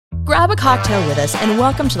Grab a cocktail with us and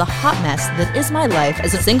welcome to the hot mess that is my life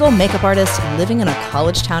as a single makeup artist living in a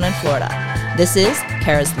college town in Florida. This is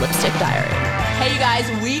Kara's Lipstick Diary. Hey you guys,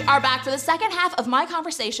 we are back for the second half of my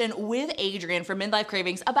conversation with Adrienne from Midlife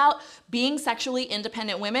Cravings about being sexually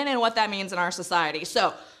independent women and what that means in our society.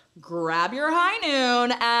 So grab your high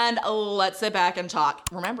noon and let's sit back and talk.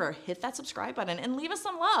 Remember, hit that subscribe button and leave us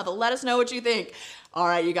some love. Let us know what you think. All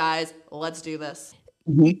right, you guys, let's do this.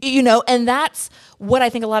 Mm-hmm. You know, and that's what I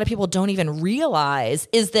think a lot of people don't even realize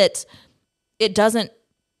is that it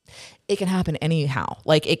can happen anyhow.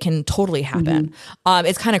 Like it can totally happen. Mm-hmm.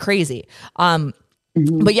 It's kind of crazy. But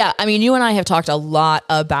yeah, I mean, you and I have talked a lot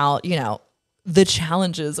about, you know, the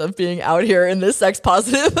challenges of being out here in this sex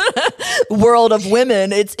positive world of women.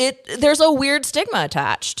 There's a weird stigma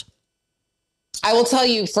attached. I will tell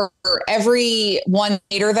you, for every one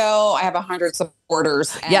hater though, I have 100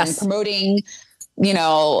 supporters, and promoting, you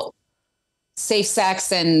know, safe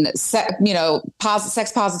sex and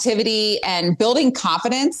sex positivity and building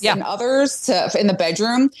confidence in others in the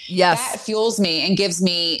bedroom. That fuels me and gives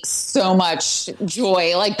me so much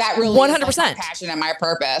joy. Like that really 100% is like my passion and my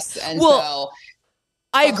purpose. And so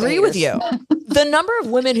I agree with you. The number of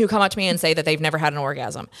women who come up to me and say that they've never had an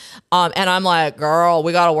orgasm. And I'm like, girl,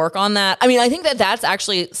 we got to work on that. I mean, I think that that's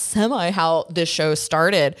actually semi how this show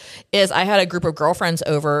started is I had a group of girlfriends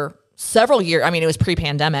over several years. I mean, it was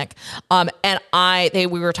pre-pandemic. And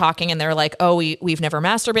we were talking and they're like, oh, we've never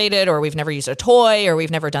masturbated or we've never used a toy or we've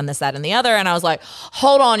never done this, that, and the other. And I was like,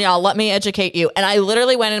 hold on, y'all, let me educate you. And I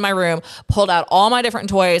literally went in my room, pulled out all my different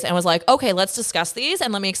toys and was like, okay, let's discuss these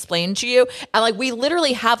and let me explain to you. And like, we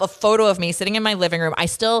literally have a photo of me sitting in my living room. I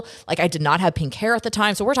did not have pink hair at the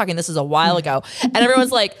time. So we're talking, this is a while ago. And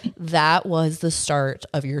everyone's like, that was the start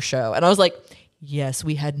of your show. And I was like, yes,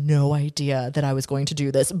 we had no idea that I was going to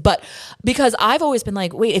do this. But because I've always been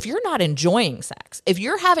like, wait, if you're not enjoying sex, if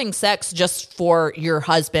you're having sex just for your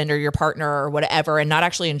husband or your partner or whatever and not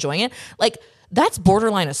actually enjoying it, like that's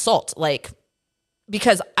borderline assault. Like,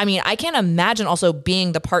 because I mean, I can't imagine also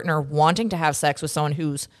being the partner wanting to have sex with someone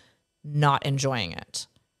who's not enjoying it.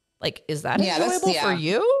 Like, is that enjoyable for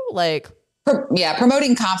you? Like,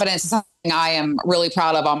 promoting confidence is something I am really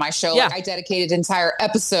proud of on my show. Like I dedicated an entire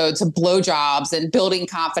episode to blowjobs and building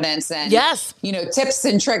confidence and, you know, tips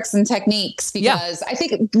and tricks and techniques because I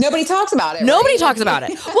think nobody talks about it. Nobody talks about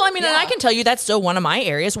it. Well, I mean, and I can tell you that's still one of my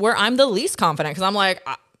areas where I'm the least confident because I'm like,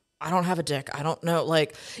 I don't have a dick. I don't know.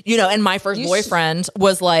 Like, you know, and my first boyfriend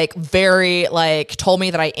was like very like told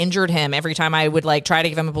me that I injured him every time I would like try to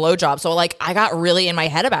give him a blowjob. So like I got really in my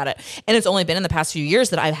head about it. And it's only been in the past few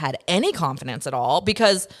years that I've had any confidence at all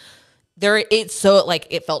because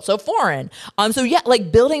it felt so foreign. So yeah,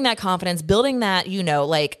 like building that confidence, building that, you know,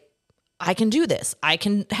 like I can do this. I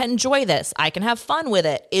can enjoy this. I can have fun with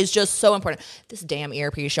it is just so important. This damn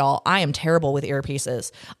earpiece, y'all. I am terrible with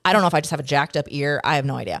earpieces. I don't know if I just have a jacked up ear. I have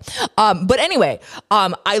no idea. But anyway,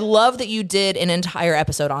 I love that you did an entire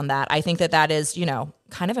episode on that. I think that is, you know,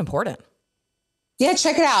 kind of important. Yeah,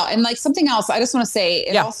 check it out. And like something else, I just want to say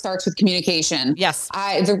it all starts with communication. Yes.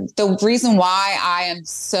 The reason why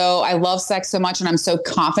I love sex so much and I'm so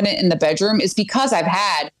confident in the bedroom is because I've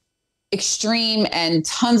had extreme and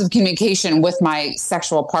tons of communication with my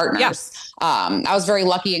sexual partners. I was very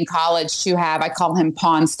lucky in college to have, I call him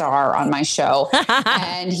Pawn Star on my show.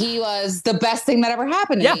 And he was the best thing that ever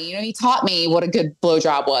happened to me. You know, he taught me what a good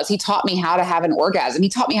blowjob was. He taught me how to have an orgasm. He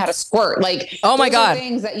taught me how to squirt. Like, oh my God,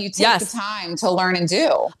 things that you take the time to learn and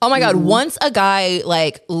do. Oh my God. Once a guy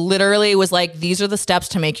like literally was like, these are the steps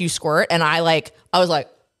to make you squirt. And I was like,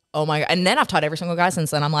 oh my God. And then I've taught every single guy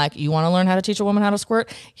since then. I'm like, you want to learn how to teach a woman how to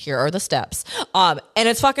squirt? Here are the steps. And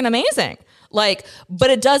it's fucking amazing. Like, but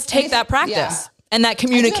it does take that practice and that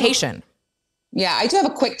communication. I do have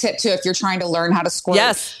a quick tip too. If you're trying to learn how to squirt,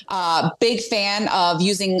 big fan of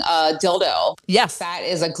using a dildo. Yes. That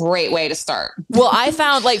is a great way to start. Well, I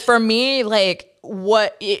found like for me, like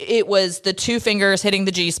it was the 2 fingers hitting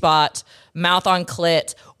the G spot, mouth on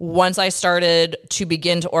clit. Once I started to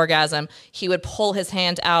begin to orgasm, he would pull his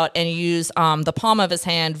hand out and use the palm of his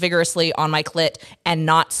hand vigorously on my clit and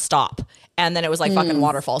not stop. And then it was like fucking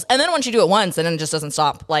waterfalls. And then once you do it once, and then it just doesn't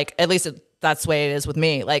stop. Like at least that's the way it is with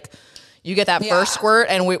me. Like you get that first squirt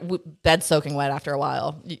and we bed's soaking wet after a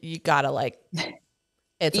while. You gotta like,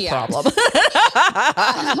 it's a problem.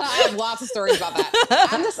 I have lots of stories about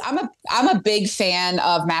that. I'm a big fan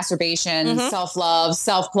of masturbation, self-love,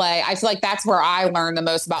 self-play. I feel like that's where I learn the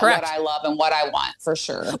most about what I love and what I want for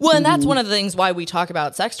sure. Well, and that's one of the things why we talk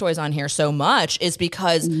about sex toys on here so much is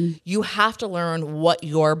because you have to learn what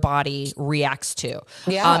your body reacts to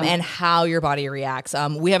and how your body reacts.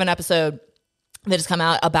 We have an episode that has come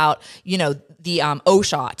out about, the O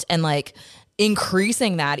shot and like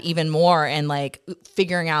increasing that even more and like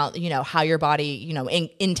figuring out, how your body,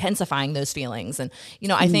 intensifying those feelings. And,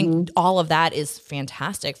 I think all of that is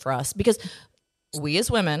fantastic for us because we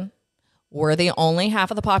as women, we're the only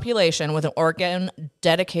half of the population with an organ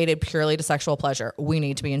dedicated purely to sexual pleasure. We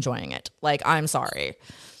need to be enjoying it. Like, I'm sorry.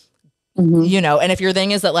 And if your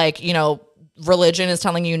thing is that like, religion is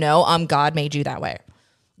telling you no, God made you that way.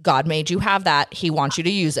 God made you have that. He wants you to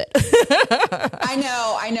use it.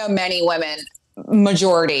 I know many women,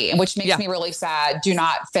 majority, which makes me really sad, do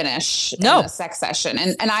not finish in a sex session.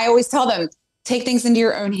 And I always tell them, take things into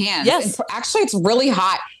your own hands. Yes. And actually, it's really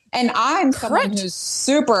hot. And I'm someone who's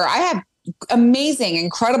I have amazing,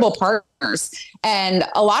 incredible partners. And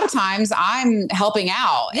a lot of times I'm helping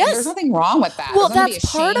out. Yes. And there's nothing wrong with that. Well, that's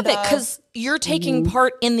part of it because you're taking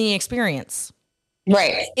part in the experience.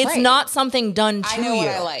 Right. It's not something done to you. I know what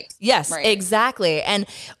I like. Yes, exactly. And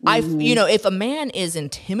if a man is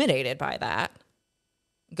intimidated by that,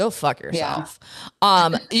 go fuck yourself.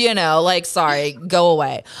 Yeah. Sorry, go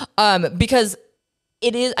away. Because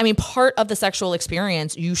it is, part of the sexual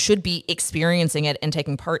experience, you should be experiencing it and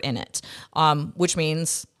taking part in it. Which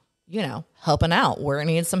means, helping out where it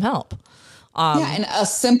needs some help. And a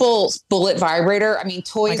simple bullet vibrator.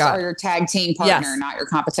 Toys are your tag team partner, not your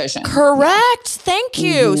competition. Correct. Thank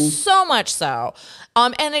you. So much so.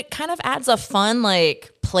 And it kind of adds a fun,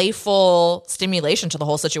 like playful stimulation to the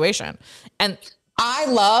whole situation. And I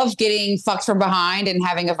love getting fucked from behind and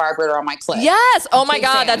having a vibrator on my clit. Yes. Oh my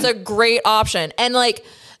God. That's a great option. And like,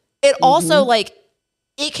 it also like,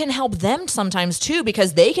 it can help them sometimes too,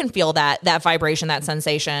 because they can feel that vibration, that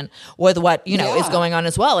sensation with what, is going on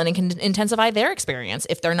as well. And it can intensify their experience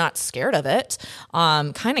if they're not scared of it.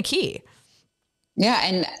 Kind of key. Yeah.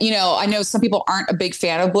 And, I know some people aren't a big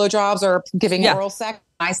fan of blowjobs or giving oral sex.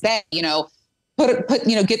 I say,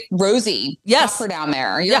 get Rosie, yes, her down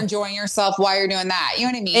there. You're enjoying yourself while you're doing that. You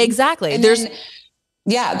know what I mean? Exactly. And there's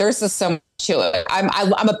just so much to it.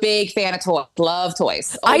 I'm a big fan of toys. Love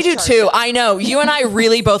toys. I do too. I know you and I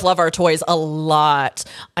really both love our toys a lot.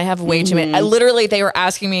 I have way too many. They were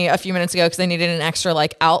asking me a few minutes ago because they needed an extra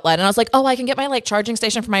like outlet, and I was like, "Oh, I can get my like charging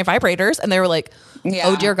station for my vibrators," and they were like,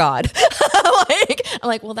 "Oh dear God!" I'm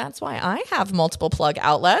like, "Well, that's why I have multiple plug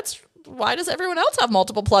outlets. Why does everyone else have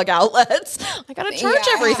multiple plug outlets? I got to charge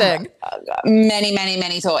everything." Many, many,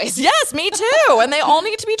 many toys. Yes, me too. And they all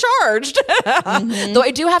need to be charged. Though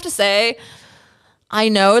I do have to say, I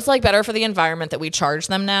know it's like better for the environment that we charge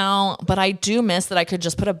them now, but I do miss that I could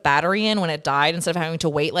just put a battery in when it died instead of having to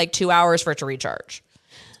wait like 2 hours for it to recharge.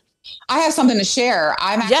 I have something to share.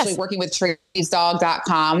 I'm actually working with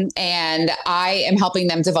Tracy'sDog.com and I am helping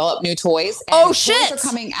them develop new toys. And shit. Toys are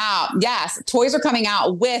coming out. Yes. Toys are coming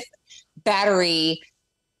out with battery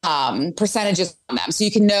percentages on them, so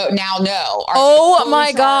you can now know. Oh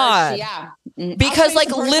my God. Yeah. Because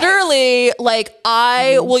like literally like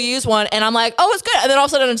I will use one and I'm like, oh, it's good. And then all of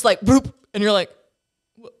a sudden it's like boop. And you're like,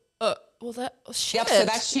 well that shit. Yep, so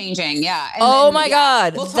that's changing. Yeah. And my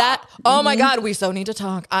God. Oh my God. We so need to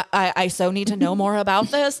talk. I so need to know more about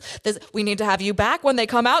this. We need to have you back when they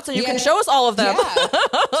come out so you can show us all of them. Yeah.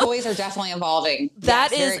 Toys are definitely evolving.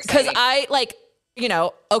 That is because I like,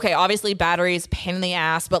 obviously batteries, pain in the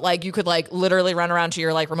ass, but like you could like literally run around to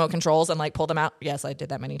your like remote controls and like pull them out. Yes, I did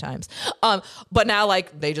that many times. But now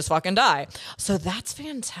like they just fucking die. So that's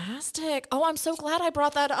fantastic. Oh, I'm so glad I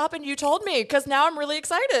brought that up and you told me because now I'm really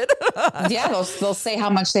excited. Yeah, they'll say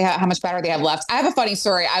how much battery they have left. I have a funny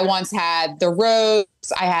story. I once had the Rose.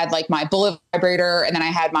 I had like my bullet vibrator, and then I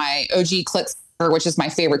had my OG Click, which is my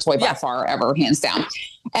favorite toy by far ever, hands down.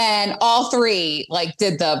 And all three like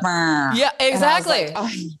did the burn. Yeah, exactly.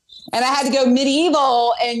 And I had to go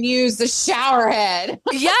medieval and use the shower head.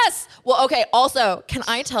 Yes. Well, okay. Also, can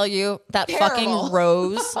I tell you that fucking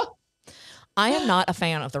Rose? I am not a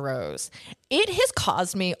fan of the Rose. It has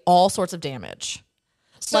caused me all sorts of damage.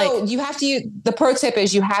 So you have to use, the pro tip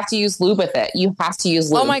is you have to use lube with it. You have to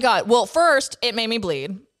use lube. Oh my God. Well, first it made me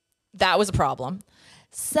bleed. That was a problem.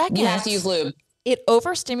 Second, you have to use lube. It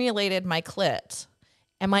overstimulated my clit.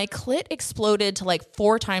 And my clit exploded to like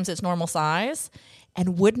 4 times its normal size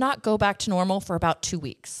and would not go back to normal for about 2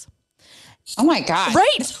 weeks. Oh my God.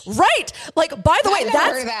 Right. Like, by the way,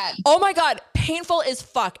 that. Oh my God, painful as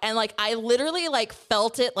fuck. And like, I literally like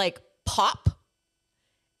felt it like pop.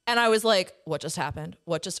 And I was like, what just happened?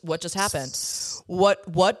 What just happened?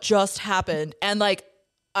 What just happened? And like,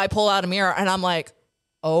 I pull out a mirror and I'm like,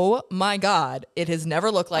 oh my God, it has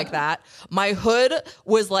never looked like that. My hood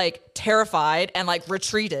was like terrified and like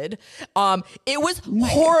retreated. It was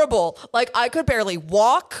horrible. Like I could barely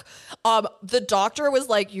walk. The doctor was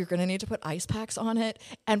like, you're going to need to put ice packs on it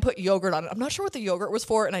and put yogurt on it. I'm not sure what the yogurt was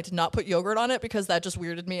for. And I did not put yogurt on it because that just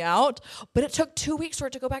weirded me out. But it took 2 weeks for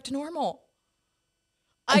it to go back to normal.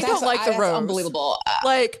 I don't like the rose. Unbelievable.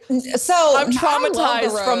 Like, so I'm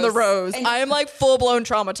traumatized from the rose. I am like full blown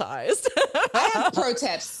traumatized. I have pro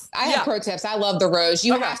tips. I love the rose.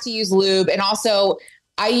 You have to use lube. And also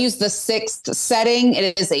I use the 6th setting.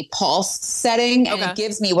 It is a pulse setting and it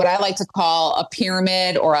gives me what I like to call a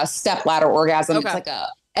pyramid or a step ladder orgasm. It's like a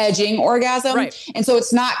edging orgasm. Right. And so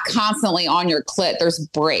it's not constantly on your clit. There's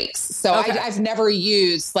breaks. So I've never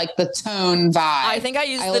used like the tone vibe. I think I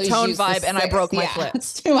used the tone vibe and I broke my clit.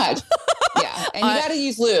 It's too much. And you got to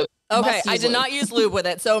use lube. Okay, I did not use lube with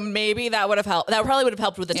it, so maybe that would have helped. That probably would have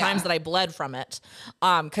helped with the times that I bled from it,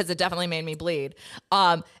 because it definitely made me bleed.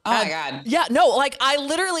 Oh my God! Yeah, no, like I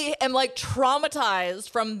literally am like traumatized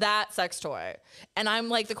from that sex toy, and I'm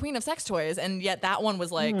like the queen of sex toys, and yet that one was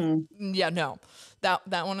like,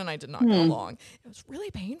 that one and I did not go along. It was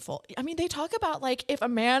really painful. I mean, they talk about like if a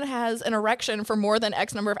man has an erection for more than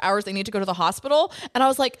X number of hours, they need to go to the hospital, and I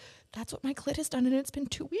was like, that's what my clit has done, and it's been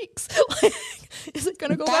 2 weeks. Like, is it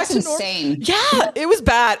going to go back to normal? That's insane. Yeah, it was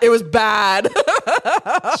bad. It was bad.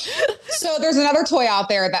 So there's another toy out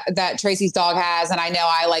there that Tracy's dog has, and I know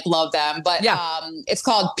I like love them, but it's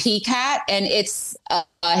called P-Cat, and it's a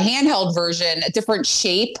handheld version, a different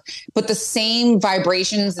shape, but the same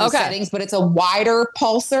vibrations and settings, but it's a wider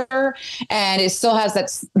pulsar, and it still has that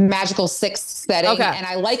magical 6th setting. And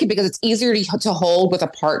I like it because it's easier to hold with a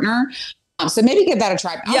partner. So maybe give that a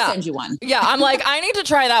try. I'll send you one. Yeah, I'm like, I need to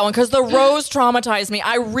try that one because the rose traumatized me.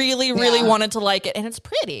 I really, really wanted to like it. And it's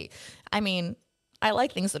pretty. I mean, I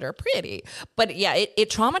like things that are pretty. But yeah, it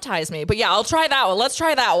traumatized me. But yeah, I'll try that one. Let's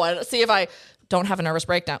try that one. See if I don't have a nervous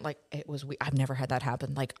breakdown. Like it was, I've never had that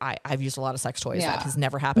happen. Like I've used a lot of sex toys. That has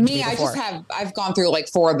never happened to me before. I've gone through like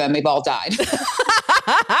 4 of them. They've all died.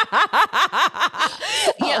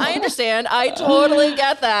 Yeah, I understand. I totally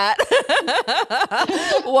get that.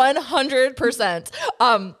 100%.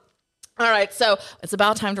 All right, so it's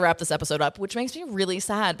about time to wrap this episode up, which makes me really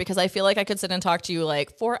sad because I feel like I could sit and talk to you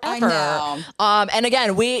like forever. I know. And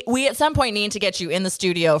again, we at some point need to get you in the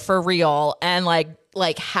studio for real and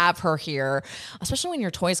like have her here, especially when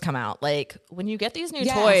your toys come out. Like when you get these new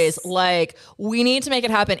toys, like we need to make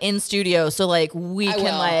it happen in studio so like we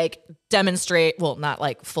can like demonstrate, well, not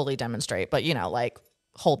like fully demonstrate, but you know, like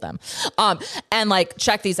hold them and like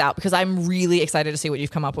check these out because I'm really excited to see what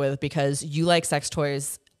you've come up with because you like sex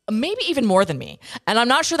toys maybe even more than me. And I'm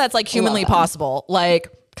not sure that's like humanly possible.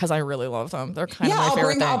 Like, because I really love them. They're kind of my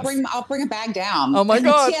favorite things. I'll bring a bag down. Oh my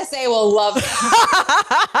God. TSA will love it.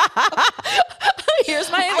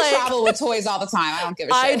 Here's my I travel with toys all the time. I don't give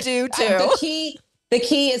a shit. I do too. The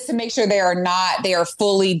key is to make sure they are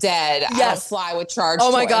fully dead. Yes. I don't fly with charged.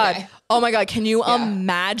 Oh my God. Okay? Oh my God. Can you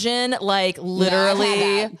imagine like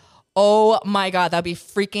literally... Oh my God, that'd be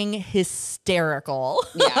freaking hysterical.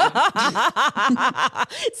 Yeah.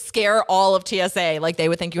 Scare all of TSA. Like they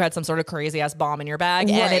would think you had some sort of crazy ass bomb in your bag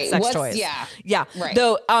and it's sex toys. Yeah. Yeah. Right.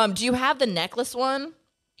 Though, do you have the necklace one?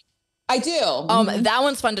 I do. That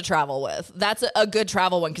one's fun to travel with. That's a good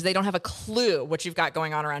travel one because they don't have a clue what you've got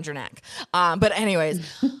going on around your neck. But anyways,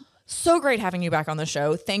 so great having you back on the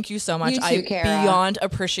show. Thank you so much. You too, I Kara. Beyond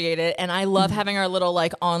appreciate it. And I love having our little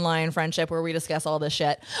like online friendship where we discuss all this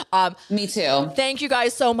shit. Me too. Thank you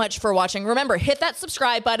guys so much for watching. Remember, hit that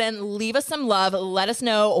subscribe button, leave us some love, let us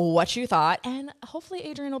know what you thought. And hopefully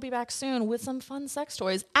Adrienne will be back soon with some fun sex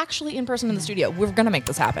toys actually in person in the studio. We're going to make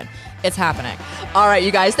this happen. It's happening. All right,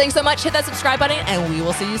 you guys, thanks so much. Hit that subscribe button and we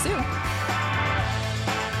will see you soon.